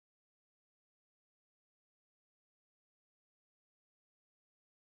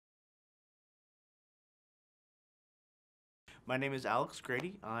My name is Alex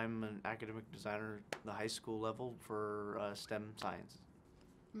Grady. I'm an academic designer at the high school level for STEM sciences.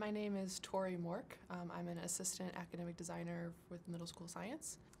 My name is Tori Mork. I'm an assistant academic designer with middle school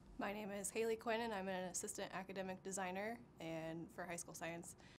science. My name is Haley Quinn, and I'm an assistant academic designer for high school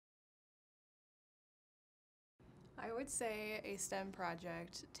science. I would say a STEM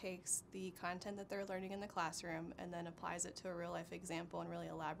project takes the content that they're learning in the classroom and then applies it to a real life example and really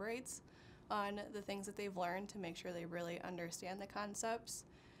elaborates on the things that they've learned to make sure they really understand the concepts.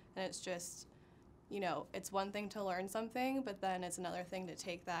 And it's just, it's one thing to learn something, but then it's another thing to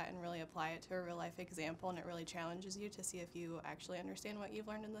take that and really apply it to a real life example, and it really challenges you to see if you actually understand what you've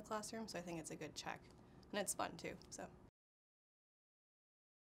learned in the classroom. So I think it's a good check, and it's fun too.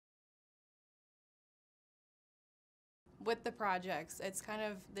 With the projects, it's kind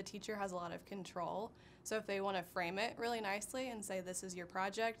of, the teacher has a lot of control. So if they want to frame it really nicely and say, this is your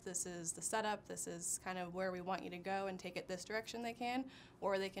project, this is the setup, this is kind of where we want you to go and take it this direction, they can.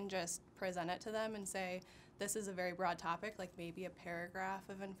 Or they can just present it to them and say, this is a very broad topic, like maybe a paragraph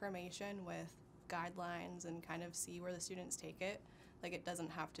of information with guidelines, and kind of see where the students take it. Like, it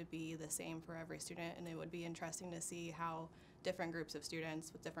doesn't have to be the same for every student, and it would be interesting to see how different groups of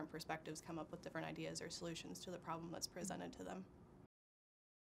students with different perspectives come up with different ideas or solutions to the problem that's presented to them.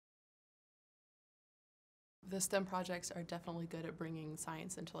 The STEM projects are definitely good at bringing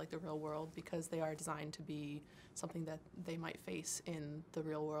science into the real world, because they are designed to be something that they might face in the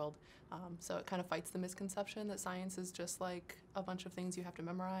real world. So it kind of fights the misconception that science is just like a bunch of things you have to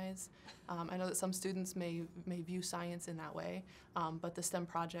memorize. I know that some students may view science in that way, but the STEM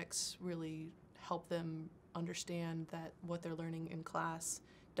projects really help them understand that what they're learning in class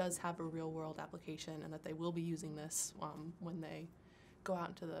does have a real world application, and that they will be using this when they go out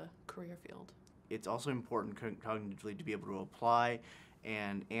into the career field. It's also important cognitively to be able to apply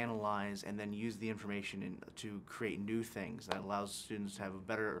and analyze and then use the information to create new things. That allows students to have a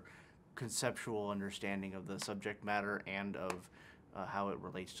better conceptual understanding of the subject matter and of how it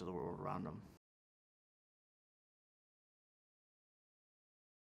relates to the world around them.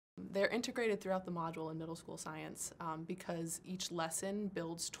 They're integrated throughout the module in middle school science because each lesson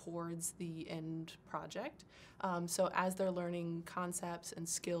builds towards the end project. So as they're learning concepts and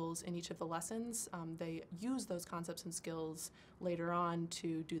skills in each of the lessons, they use those concepts and skills later on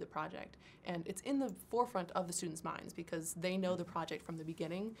to do the project. And it's in the forefront of the students' minds because they know the project from the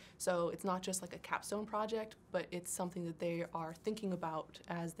beginning. So it's not just like a capstone project, but it's something that they are thinking about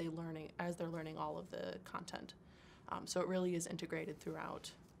as they're learning all of the content. So it really is integrated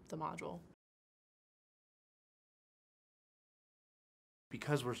throughout the module.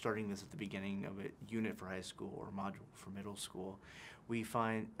 Because we're starting this at the beginning of a unit for high school or module for middle school, we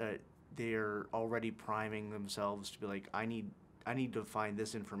find that they're already priming themselves to be like, I need to find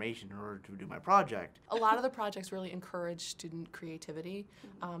this information in order to do my project. A lot of the projects really encourage student creativity,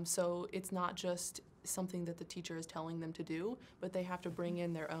 so it's not just something that the teacher is telling them to do, but they have to bring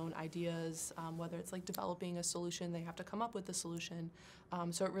in their own ideas, whether it's like developing a solution, they have to come up with the solution.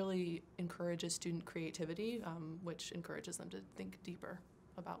 So it really encourages student creativity, which encourages them to think deeper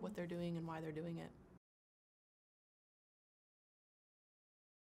about what they're doing and why they're doing it.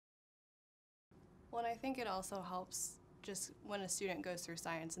 Well, and I think it also helps just when a student goes through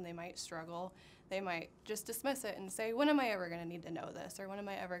science and they might struggle, they might just dismiss it and say, when am I ever going to need to know this? Or when am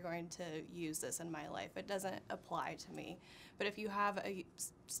I ever going to use this in my life? It doesn't apply to me. But if you have a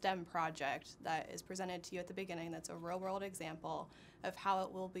STEM project that is presented to you at the beginning that's a real-world example of how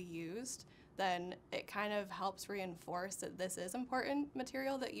it will be used, then it kind of helps reinforce that this is important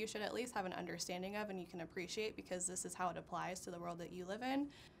material that you should at least have an understanding of and you can appreciate, because this is how it applies to the world that you live in.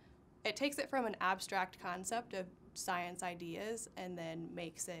 It takes it from an abstract concept of science ideas and then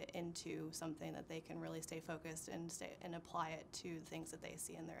makes it into something that they can really stay focused and apply it to things that they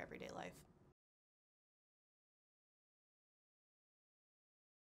see in their everyday life.